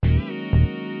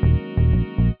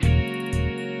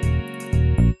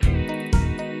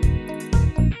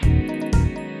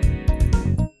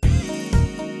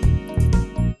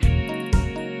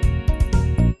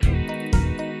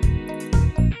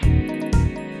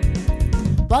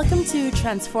Welcome to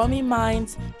Transforming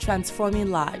Minds,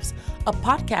 Transforming Lives, a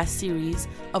podcast series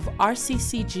of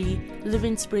RCCG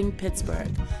Living Spring, Pittsburgh.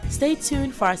 Stay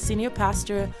tuned for our senior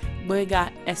pastor,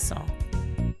 Boyega Esson.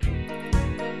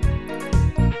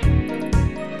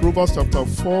 Proverbs chapter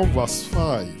 4, verse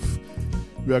 5.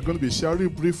 We are going to be sharing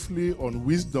briefly on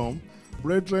wisdom.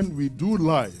 Brethren, we do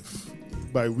life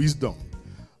by wisdom.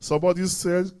 Somebody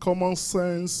said common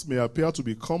sense may appear to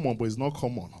be common, but it's not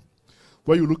common.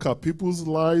 When you look at people's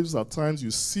lives, at times you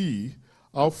see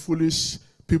how foolish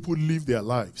people live their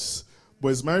lives. But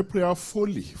it's my prayer,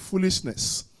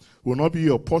 foolishness will not be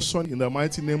your portion in the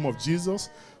mighty name of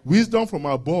Jesus. Wisdom from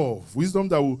above, wisdom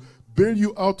that will bail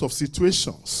you out of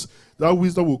situations. That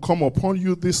wisdom will come upon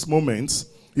you this moment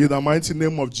in the mighty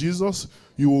name of Jesus.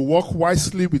 You will walk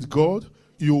wisely with God.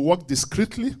 You will walk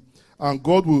discreetly, and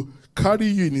God will carry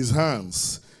you in his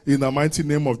hands in the mighty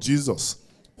name of Jesus.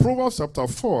 Proverbs chapter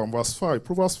 4 and verse 5.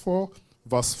 Proverbs 4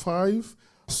 verse 5,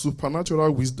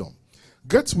 supernatural wisdom.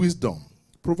 Get wisdom.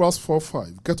 Proverbs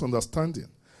 4:5. Get understanding.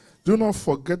 Do not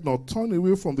forget nor turn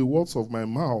away from the words of my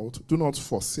mouth. Do not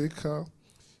forsake her.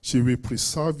 She will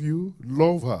preserve you.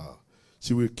 Love her.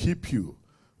 She will keep you.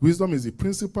 Wisdom is the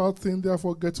principal thing,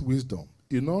 therefore get wisdom.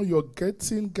 In all your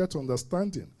getting, get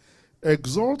understanding.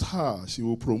 Exalt her. She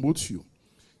will promote you.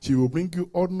 She will bring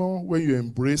you honor when you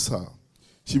embrace her.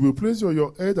 She will place on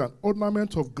your head an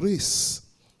ornament of grace.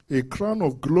 A crown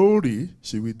of glory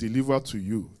she will deliver to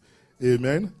you.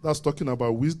 Amen. That's talking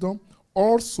about wisdom.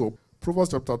 Also,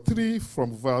 Proverbs chapter 3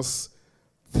 from verse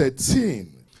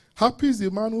 13. Happy is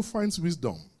the man who finds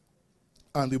wisdom,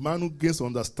 and the man who gains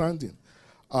understanding.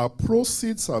 Her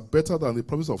proceeds are better than the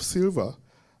promise of silver,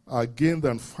 again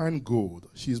than fine gold.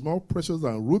 She is more precious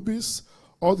than rubies.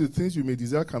 All the things you may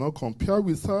desire cannot compare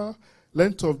with her.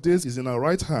 Length of days is in her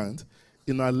right hand.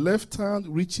 In her left hand,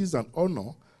 riches and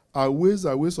honor. Her ways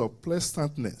are ways of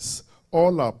pleasantness.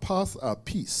 All her paths are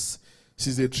peace.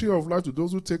 She is a tree of life to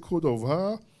those who take hold of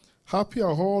her. Happy are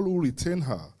all who retain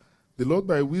her. The Lord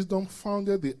by wisdom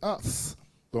founded the earth.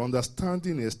 The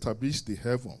understanding established the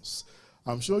heavens.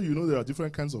 I'm sure you know there are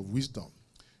different kinds of wisdom.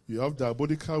 You have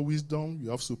diabolical wisdom.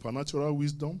 You have supernatural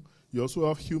wisdom. You also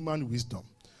have human wisdom.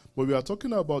 But we are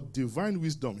talking about divine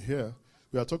wisdom here.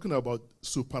 We are talking about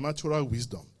supernatural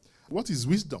wisdom. What is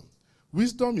wisdom?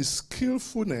 Wisdom is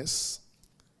skillfulness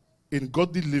in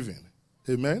godly living.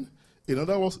 Amen? In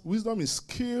other words, wisdom is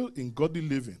skill in godly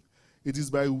living. It is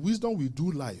by wisdom we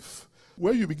do life.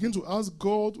 When you begin to ask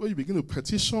God, when you begin to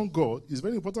petition God, it's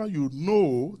very important you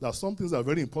know that some things are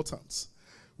very important.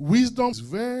 Wisdom is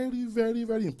very, very,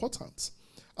 very important.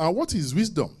 And what is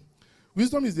wisdom?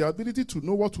 Wisdom is the ability to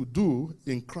know what to do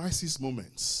in crisis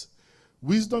moments.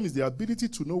 Wisdom is the ability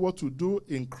to know what to do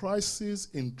in crisis,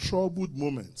 in troubled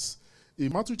moments.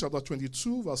 In Matthew chapter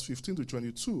 22, verse 15 to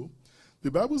 22, the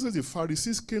Bible says the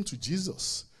Pharisees came to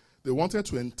Jesus. They wanted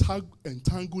to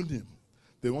entangle him.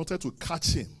 They wanted to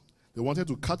catch him. They wanted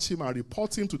to catch him and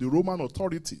report him to the Roman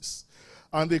authorities.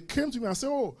 And they came to me and said,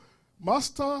 "Oh,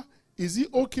 Master, is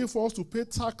it okay for us to pay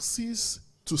taxes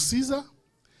to Caesar?"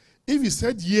 If he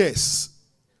said yes,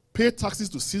 pay taxes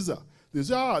to Caesar, they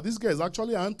said, this guy is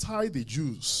actually anti the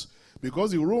Jews.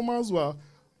 Because the Romans were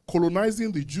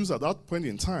colonizing the Jews at that point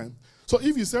in time. So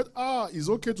if he said, it's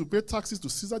okay to pay taxes to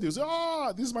Caesar, they would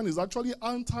say, this man is actually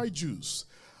anti-Jews.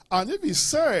 And if he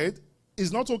said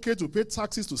it's not okay to pay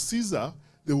taxes to Caesar,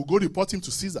 they will go report him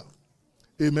to Caesar.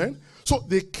 Amen? So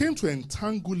they came to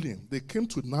entangle him. They came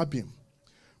to nab him.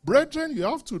 Brethren, you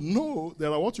have to know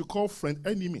there are what you call friend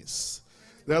enemies.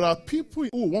 There are people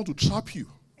who want to trap you.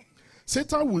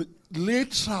 Satan will lay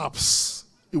traps.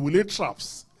 It will lay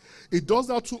traps. It does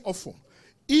that too often.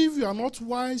 If you are not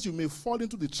wise, you may fall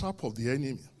into the trap of the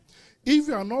enemy. If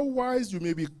you are not wise, you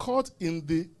may be caught in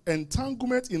the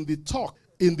entanglement, in the talk,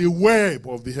 in the web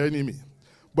of the enemy.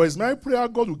 But it's my prayer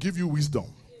God will give you wisdom.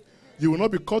 You will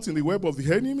not be caught in the web of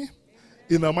the enemy.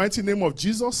 In the mighty name of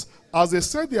Jesus, as they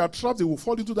said they are trapped, they will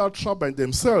fall into that trap by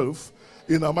themselves.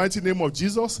 In the mighty name of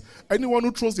Jesus, anyone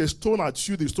who throws a stone at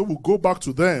you, the stone will go back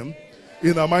to them.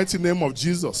 In the mighty name of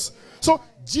Jesus. So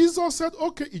Jesus said,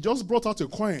 okay, he just brought out a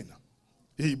coin.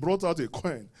 He brought out a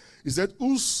coin. He said,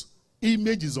 whose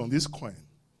image is on this coin?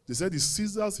 They said, it's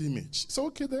Caesar's image. He said,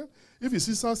 okay then, if it's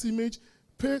Caesar's image,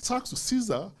 pay tax to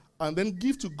Caesar and then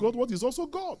give to God what is also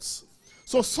God's.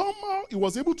 So somehow he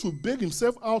was able to bail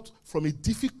himself out from a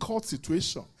difficult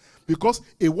situation because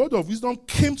a word of wisdom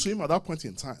came to him at that point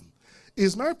in time.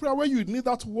 It's my prayer when you need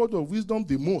that word of wisdom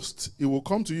the most, it will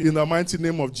come to you in the mighty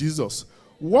name of Jesus.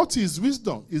 What is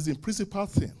wisdom? Is the principal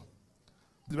thing.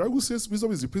 The Bible says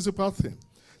wisdom is the principal thing.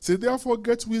 Say, therefore,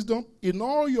 get wisdom. In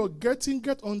all your getting,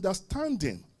 get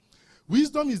understanding.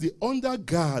 Wisdom is the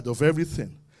undergird of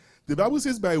everything. The Bible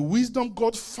says by wisdom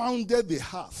God founded the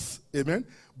earth. Amen.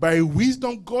 By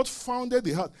wisdom God founded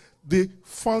the earth. The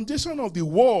foundation of the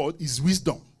world is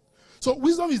wisdom. So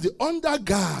wisdom is the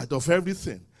undergird of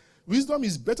everything. Wisdom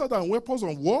is better than weapons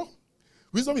of war.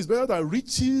 Wisdom is better than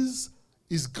riches.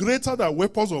 Is greater than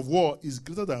weapons of war. Is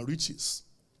greater than riches.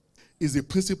 Is the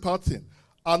principal thing.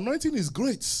 Anointing is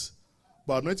great,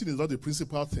 but anointing is not the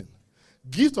principal thing.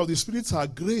 Gifts of the Spirit are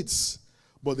great,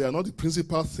 but they are not the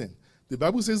principal thing. The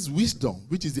Bible says wisdom,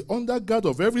 which is the undergird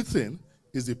of everything,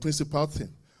 is the principal thing.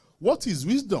 What is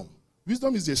wisdom?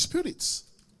 Wisdom is a spirit.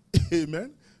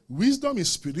 Amen. Wisdom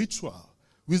is spiritual.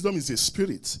 Wisdom is a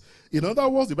spirit. In other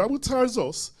words, the Bible tells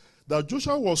us that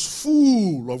Joshua was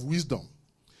full of wisdom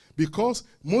because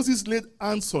Moses laid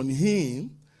hands on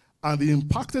him and he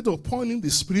impacted upon him the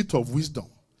spirit of wisdom.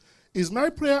 It's my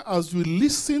prayer as you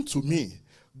listen to me,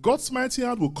 God's mighty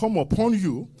hand will come upon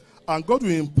you and God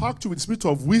will impact you with the spirit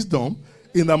of wisdom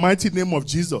in the mighty name of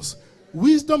Jesus.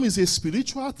 Wisdom is a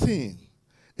spiritual thing.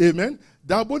 Amen.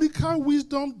 Diabolical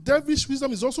wisdom, devilish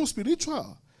wisdom is also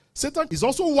spiritual. Satan is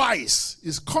also wise.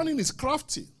 He's cunning, he's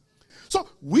crafty. So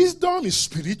wisdom is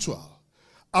spiritual.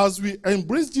 As we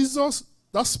embrace Jesus,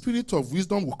 that spirit of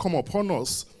wisdom will come upon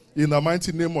us in the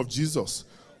mighty name of Jesus.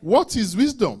 What is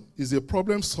wisdom? Is a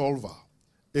problem solver.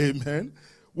 Amen.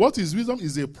 What is wisdom?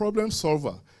 Is a problem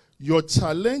solver. Your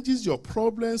challenges, your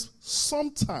problems,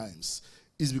 sometimes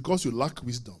is because you lack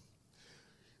wisdom.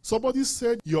 Somebody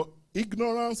said your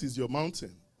ignorance is your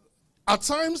mountain. At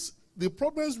times, the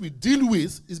problems we deal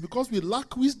with is because we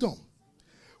lack wisdom.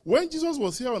 When Jesus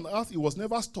was here on earth, he was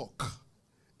never stuck.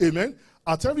 Amen.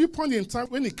 At every point in time,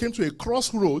 when he came to a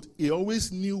crossroad, he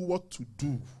always knew what to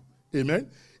do. Amen.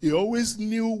 He always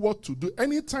knew what to do.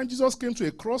 Anytime Jesus came to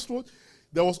a crossroad,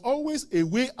 there was always a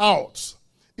way out.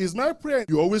 It's my prayer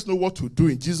you always know what to do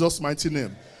in Jesus' mighty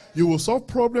name. You will solve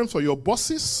problems for your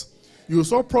bosses. You will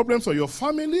solve problems for your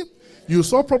family. You will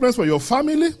solve problems for your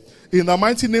family. In the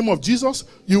mighty name of Jesus,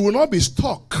 you will not be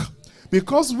stuck.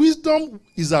 Because wisdom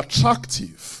is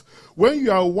attractive. When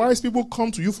you are wise, people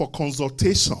come to you for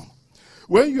consultation.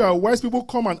 When you are wise, people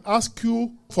come and ask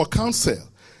you for counsel.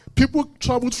 People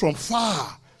traveled from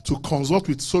far to consult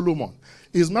with Solomon.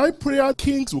 It's my prayer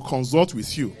kings will consult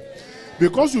with you.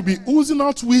 Because you'll be oozing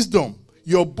out wisdom,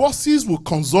 your bosses will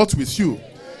consult with you.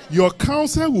 Your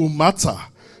counsel will matter.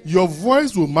 Your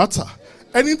voice will matter.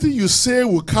 Anything you say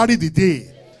will carry the day.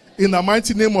 In the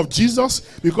mighty name of Jesus,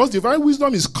 because divine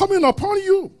wisdom is coming upon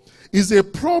you. Is a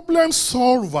problem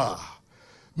solver.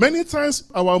 Many times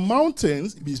our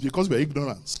mountains is because we are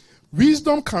ignorant.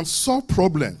 Wisdom can solve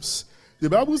problems. The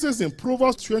Bible says in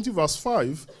Proverbs 20 verse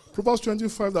 5, Proverbs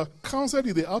 25, that counsel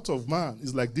in the heart of man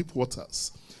is like deep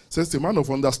waters. It says the man of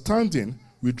understanding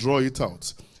will draw it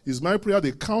out. It's my prayer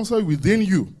the counsel within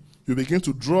you begin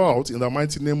to draw out in the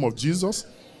mighty name of Jesus.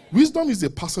 Wisdom is a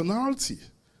personality.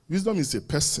 Wisdom is a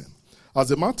person.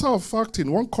 As a matter of fact, in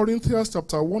 1 Corinthians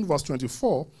chapter 1 verse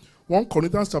 24, 1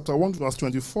 Corinthians chapter 1 verse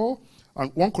 24,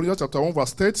 and 1 Corinthians chapter 1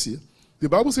 verse 30, the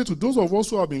Bible says to those of us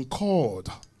who have been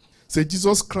called, say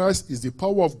Jesus Christ is the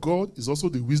power of God, is also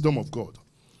the wisdom of God.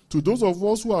 To those of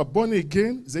us who are born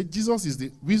again, say Jesus is the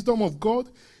wisdom of God,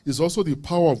 is also the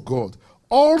power of God.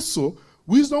 Also,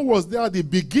 wisdom was there at the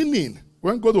beginning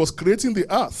when God was creating the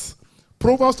earth.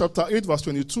 Proverbs chapter 8 verse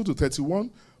 22 to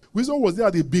 31, wisdom was there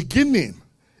at the beginning.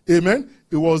 Amen.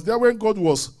 It was there when God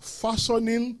was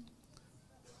fashioning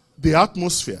the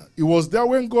atmosphere. It was there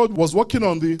when God was working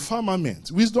on the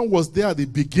firmament. Wisdom was there at the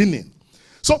beginning.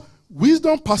 So,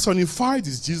 wisdom personified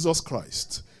is Jesus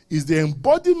Christ. Is the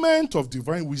embodiment of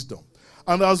divine wisdom.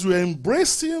 And as we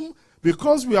embrace him,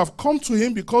 because we have come to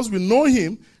him, because we know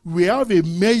him, we have a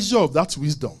measure of that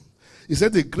wisdom. He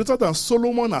said the greater than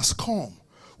Solomon has come.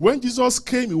 When Jesus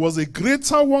came, he was a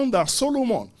greater one than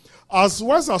Solomon. As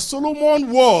wise as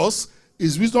Solomon was,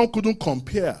 his wisdom couldn't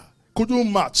compare,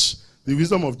 couldn't match the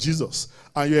wisdom of Jesus.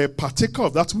 And you're a partaker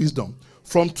of that wisdom.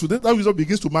 From today, that wisdom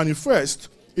begins to manifest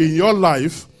in your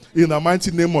life in the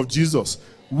mighty name of Jesus.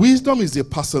 Wisdom is a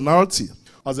personality.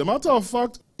 As a matter of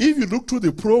fact, if you look through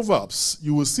the Proverbs,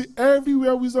 you will see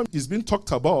everywhere wisdom is being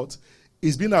talked about,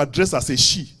 is being addressed as a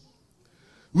she.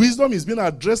 Wisdom is being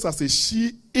addressed as a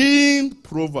she in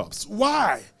Proverbs.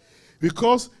 Why?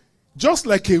 Because just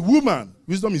like a woman,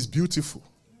 wisdom is beautiful.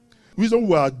 Wisdom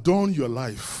will adorn your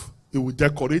life. It will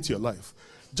decorate your life.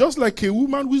 Just like a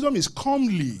woman, wisdom is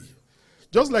comely.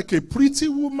 Just like a pretty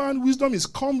woman, wisdom is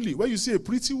comely. When you see a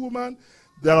pretty woman,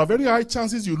 there are very high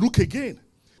chances you look again.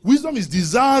 Wisdom is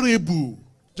desirable.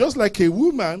 Just like a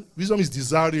woman, wisdom is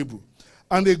desirable.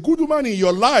 And a good woman in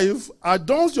your life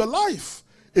adorns your life.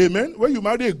 Amen. When you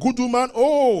marry a good woman,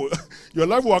 Your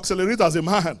life will accelerate as a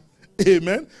man.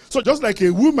 Amen. So just like a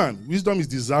woman, wisdom is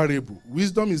desirable.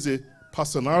 Wisdom is a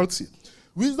personality.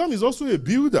 Wisdom is also a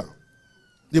builder.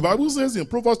 The Bible says in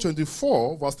Proverbs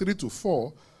 24, verse 3 to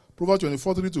 4, Proverbs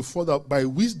 24, 3 to 4, that by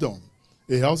wisdom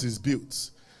a house is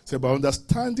built. So by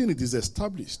understanding it is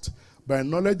established. By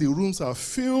knowledge the rooms are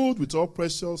filled with all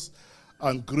precious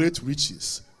and great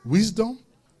riches. Wisdom,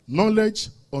 knowledge,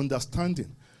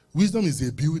 understanding. Wisdom is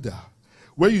a builder.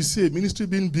 Where you see a ministry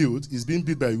being built, is being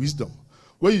built by wisdom.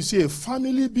 Where you see a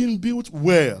family being built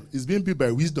well, is being built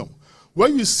by wisdom. Where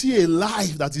you see a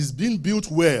life that is being built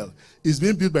well, is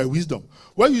being built by wisdom.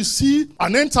 Where you see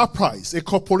an enterprise, a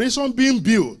corporation being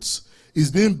built, is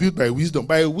being built by wisdom.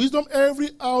 By wisdom,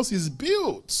 every house is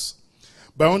built.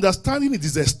 By understanding, it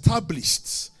is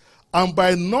established. And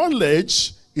by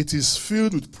knowledge, it is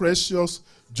filled with precious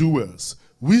jewels.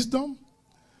 Wisdom,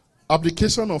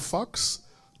 application of facts,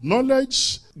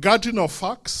 knowledge, gathering of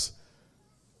facts,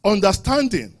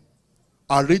 understanding,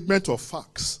 arrangement of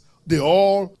facts. They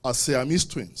all are Siamese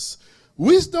twins.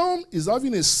 Wisdom is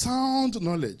having a sound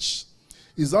knowledge,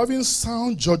 is having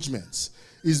sound judgments,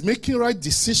 is making right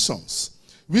decisions.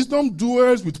 Wisdom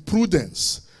dwells with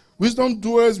prudence. Wisdom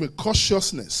dwells with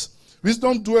cautiousness.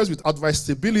 Wisdom dwells with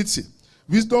advisability.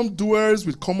 Wisdom dwells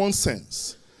with common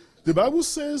sense. The Bible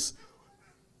says,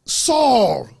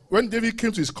 Saul, when David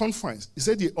came to his confines, he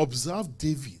said he observed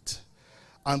David,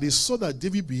 and they saw that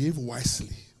David behaved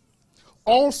wisely.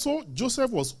 Also,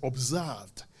 Joseph was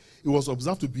observed. He was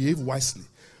observed to behave wisely.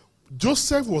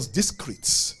 Joseph was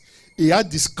discreet. He had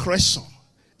discretion.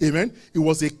 Amen. He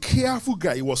was a careful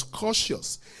guy. He was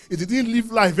cautious. He didn't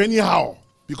live life anyhow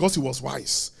because he was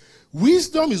wise.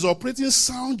 Wisdom is operating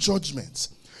sound judgment.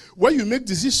 When you make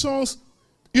decisions,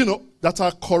 that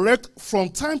are correct from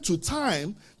time to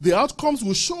time, the outcomes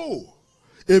will show.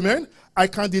 Amen. I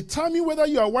can determine whether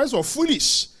you are wise or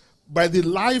foolish by the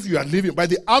life you are living, by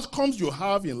the outcomes you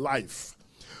have in life.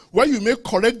 When you make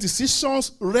correct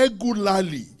decisions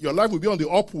regularly, your life will be on the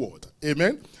upward.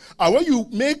 Amen. And when you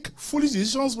make foolish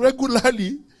decisions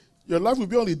regularly, your life will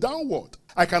be on the downward.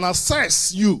 I can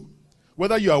assess you,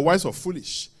 whether you are wise or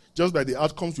foolish, just by the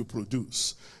outcomes you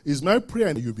produce. It's my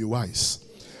prayer that you'll be wise.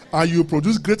 And you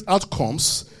produce great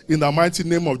outcomes in the mighty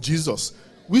name of Jesus.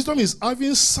 Wisdom is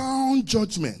having sound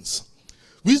judgments.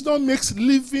 Wisdom makes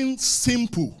living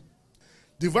simple.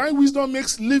 Divine wisdom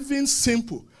makes living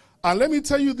simple. And let me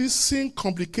tell you, this sin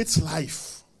complicates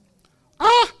life.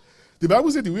 The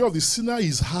Bible says the way of the sinner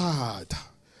is hard.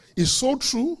 It's so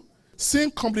true.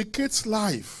 Sin complicates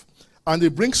life, and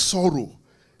it brings sorrow.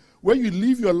 When you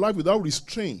live your life without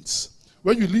restraints,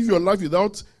 when you live your life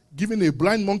without giving a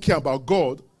blind monkey about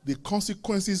God, the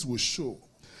consequences will show.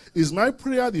 It's my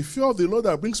prayer, the fear of the Lord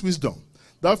that brings wisdom.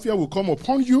 That fear will come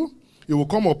upon you, it will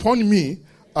come upon me,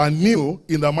 and you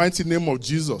in the mighty name of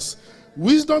Jesus.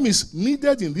 Wisdom is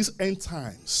needed in these end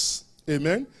times.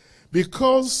 Amen.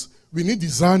 Because we need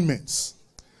discernment.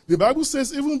 The Bible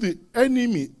says even the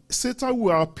enemy, Satan,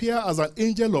 will appear as an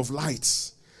angel of light.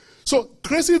 So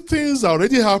crazy things are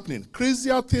already happening.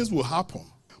 Crazier things will happen.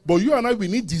 But you and I, we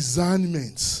need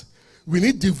discernment. We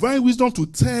need divine wisdom to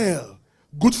tell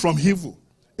good from evil.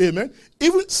 Amen.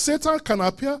 Even Satan can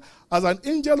appear as an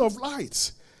angel of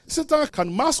light. Satan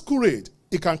can masquerade.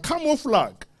 He can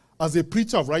camouflage as a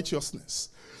preacher of righteousness.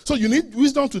 So you need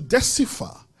wisdom to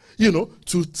decipher,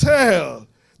 to tell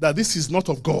that this is not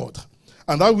of God.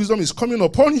 And that wisdom is coming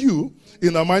upon you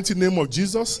in the mighty name of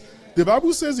Jesus. The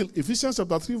Bible says in Ephesians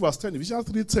chapter 3 verse 10, Ephesians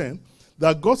 3:10,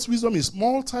 that God's wisdom is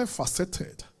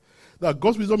multifaceted. That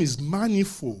God's wisdom is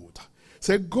manifold.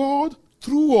 Say God,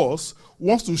 through us,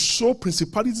 wants to show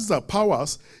principalities and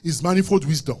powers his manifold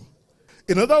wisdom.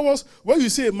 In other words, when you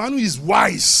say a man who is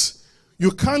wise,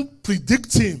 you can't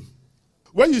predict him.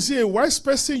 When you see a wise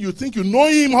person, you think you know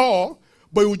him all,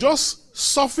 but he will just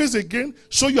surface again,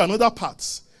 show you another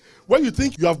part. When you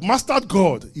think you have mastered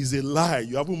God, is a lie.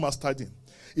 You haven't mastered him.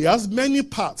 He has many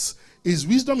parts. His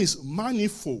wisdom is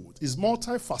manifold, is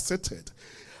multifaceted.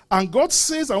 And God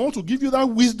says, I want to give you that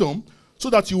wisdom so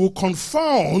that you will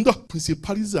confound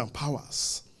principalities and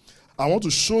powers. I want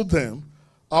to show them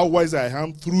how wise I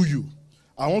am through you.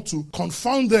 I want to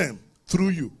confound them through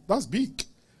you. That's big.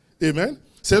 Amen.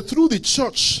 So through the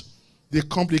church, the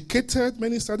complicated,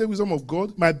 many-sided wisdom of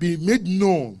God might be made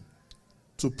known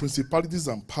to principalities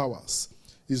and powers.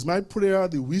 It's my prayer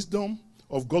the wisdom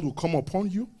of God will come upon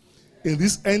you. In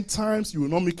these end times, you will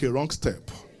not make a wrong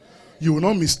step. You will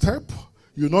not misstep.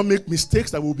 You will not make mistakes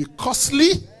that will be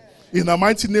costly. In the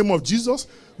mighty name of Jesus,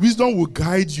 wisdom will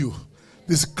guide you.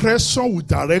 Discretion will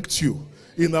direct you.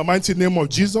 In the mighty name of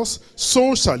Jesus,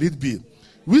 so shall it be.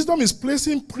 Wisdom is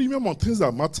placing premium on things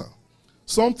that matter.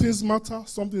 Some things matter,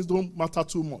 some things don't matter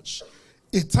too much.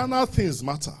 Eternal things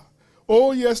matter.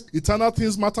 Oh yes, eternal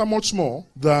things matter much more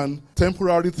than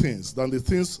temporary things, than the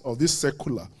things of this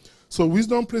secular. So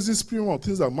wisdom places premium on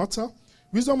things that matter.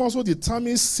 Wisdom also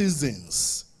determines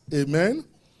seasons. Amen?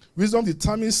 Wisdom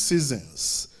determines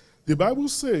seasons. The Bible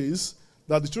says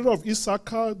that the children of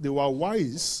Issachar, they were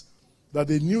wise, that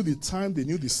they knew the time, they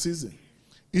knew the season.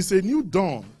 It's a new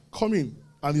dawn coming,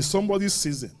 and it's somebody's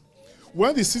season.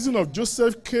 When the season of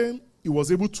Joseph came, he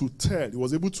was able to tell, he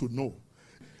was able to know.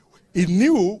 He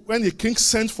knew when the king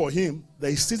sent for him that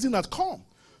his season had come.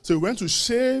 So he went to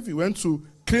shave, he went to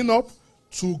clean up,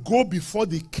 to go before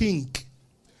the king.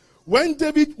 When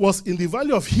David was in the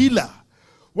valley of Elah,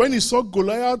 when he saw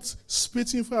Goliath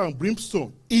spitting fire and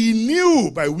brimstone, he knew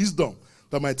by wisdom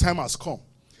that my time has come.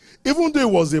 Even though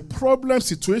it was a problem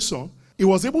situation, he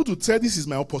was able to tell, this is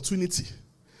my opportunity.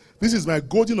 This is my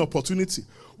golden opportunity.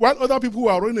 While other people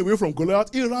were running away from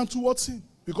Goliath, he ran towards him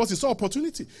because he saw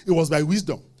opportunity. It was by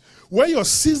wisdom. When your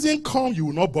season comes, you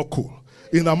will not buckle.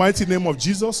 In the mighty name of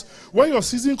Jesus. When your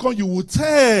season comes, you will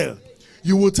tell.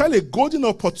 You will tell a golden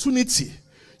opportunity.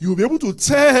 You will be able to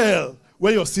tell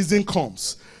when your season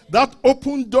comes. That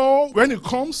open door, when it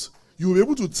comes, you will be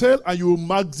able to tell, and you will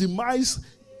maximize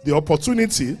the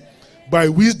opportunity by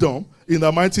wisdom in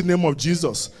the mighty name of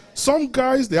Jesus. Some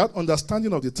guys, they had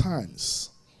understanding of the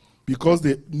times because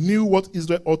they knew what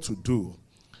Israel ought to do.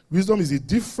 Wisdom is a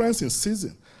difference in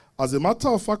season. As a matter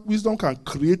of fact, wisdom can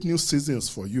create new seasons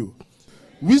for you.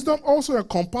 Wisdom also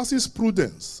encompasses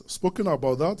prudence. Spoken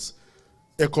about that.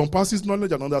 Encompasses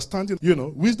knowledge and understanding.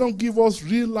 Wisdom gives us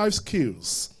real life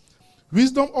skills.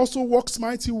 Wisdom also works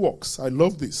mighty works. I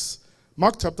love this.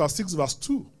 Mark chapter 6 verse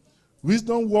 2.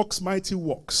 Wisdom works mighty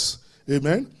works.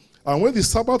 Amen. And when the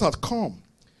Sabbath had come,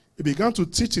 he began to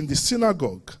teach in the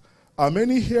synagogue. And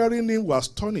many hearing him were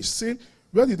astonished, saying,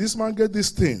 where did this man get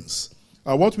these things?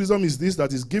 And what wisdom is this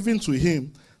that is given to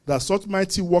him, that such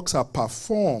mighty works are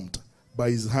performed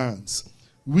by his hands?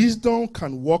 Wisdom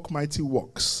can work mighty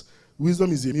works.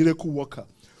 Wisdom is a miracle worker.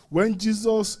 When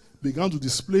Jesus began to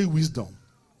display wisdom,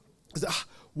 he said,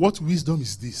 what wisdom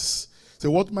is this? So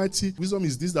what mighty wisdom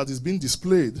is this that is being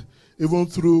displayed even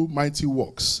through mighty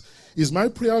works? Is my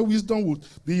prayer wisdom would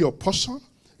be your portion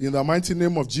in the mighty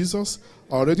name of Jesus?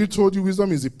 I already told you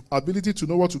wisdom is the ability to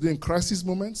know what to do in crisis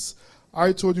moments.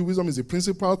 I told you wisdom is a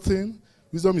principal thing.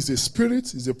 Wisdom is a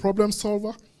spirit, is a problem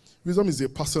solver. Wisdom is a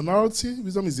personality.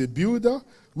 Wisdom is a builder.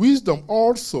 Wisdom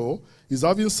also is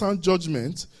having sound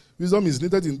judgment. Wisdom is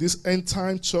needed in this end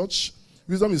time church.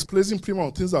 Wisdom is placing premium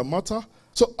on things that matter.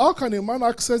 So how can a man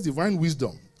access divine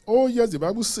wisdom? Oh yes, the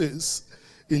Bible says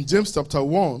in James chapter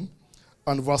 1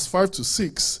 and verse 5 to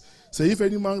 6, say, if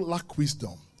any man lack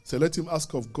wisdom, say, let him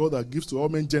ask of God that gives to all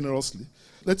men generously.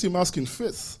 Let him ask in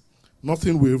faith,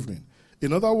 nothing wavering.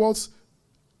 In other words,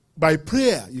 by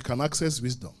prayer, you can access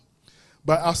wisdom.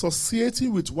 By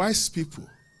associating with wise people,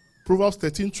 Proverbs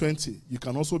 13:20, you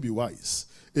can also be wise.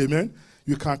 Amen?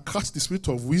 You can catch the spirit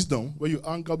of wisdom when you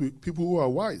hang out with people who are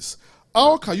wise.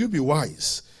 How can you be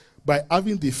wise? By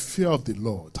having the fear of the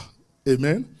Lord.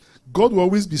 Amen? God will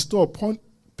always bestow upon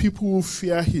people who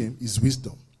fear him his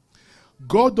wisdom.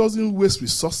 God doesn't waste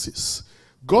resources.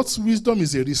 God's wisdom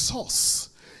is a resource.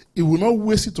 He will not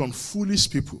waste it on foolish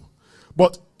people.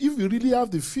 But if you really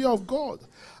have the fear of God,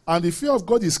 and the fear of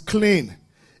God is clean,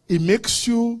 it makes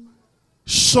you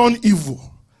shun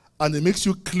evil, and it makes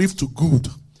you cleave to good.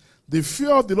 The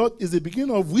fear of the Lord is the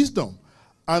beginning of wisdom,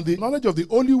 and the knowledge of the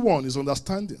Holy One is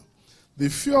understanding. The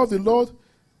fear of the Lord,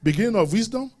 beginning of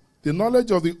wisdom. The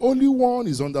knowledge of the Holy One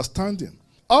is understanding.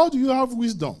 How do you have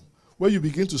wisdom? When you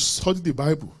begin to study the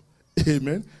Bible.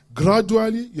 Amen.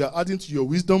 Gradually, you are adding to your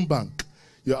wisdom bank.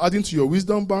 You are adding to your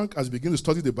wisdom bank as you begin to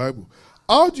study the Bible.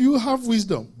 How do you have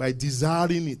wisdom? By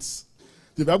desiring it.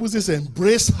 The Bible says,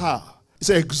 embrace her. It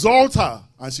says, exalt her,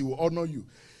 and she will honor you.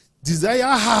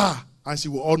 Desire her, and she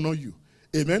will honor you.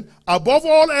 Amen. Above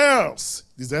all else,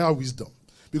 desire wisdom.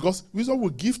 Because wisdom will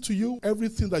give to you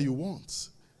everything that you want.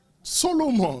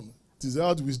 Solomon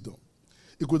desired wisdom.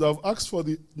 He could have asked for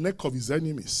the neck of his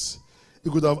enemies. He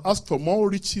could have asked for more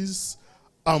riches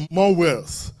and more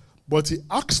wealth. But he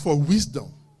asked for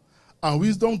wisdom. And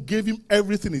wisdom gave him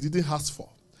everything he didn't ask for.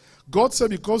 God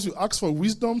said, because you asked for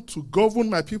wisdom to govern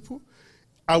my people,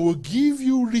 I will give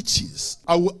you riches.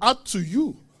 I will add to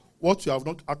you what you have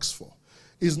not asked for.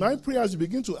 It's my prayer as you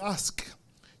begin to ask,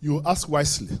 you will ask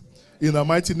wisely. In the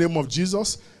mighty name of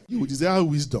Jesus, you will desire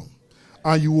wisdom.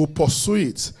 And you will pursue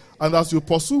it. And as you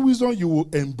pursue wisdom, you will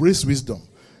embrace wisdom.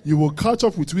 You will catch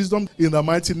up with wisdom in the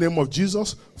mighty name of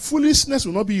Jesus. Foolishness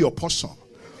will not be your portion.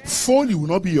 Folly will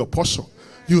not be your portion.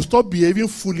 You will stop behaving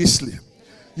foolishly.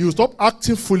 You will stop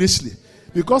acting foolishly.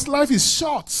 Because life is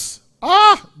short.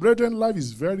 Brethren, life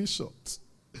is very short.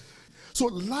 So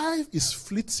life is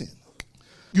fleeting.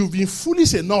 You've been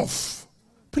foolish enough.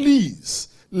 Please,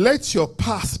 let your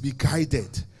path be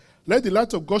guided. Let the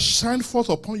light of God shine forth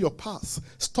upon your path.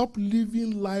 Stop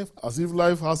living life as if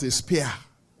life has a spare.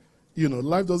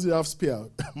 Life doesn't have spare.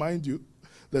 Mind you,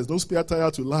 there's no spare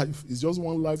tire to life. It's just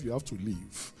one life you have to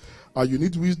live. And you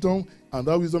need wisdom, and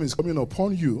that wisdom is coming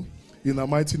upon you in the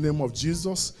mighty name of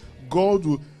Jesus. God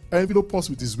will envelop us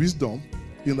with his wisdom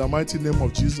in the mighty name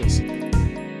of Jesus.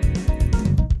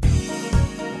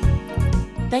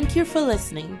 Thank you for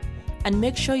listening, and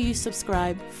make sure you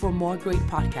subscribe for more great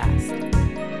podcasts.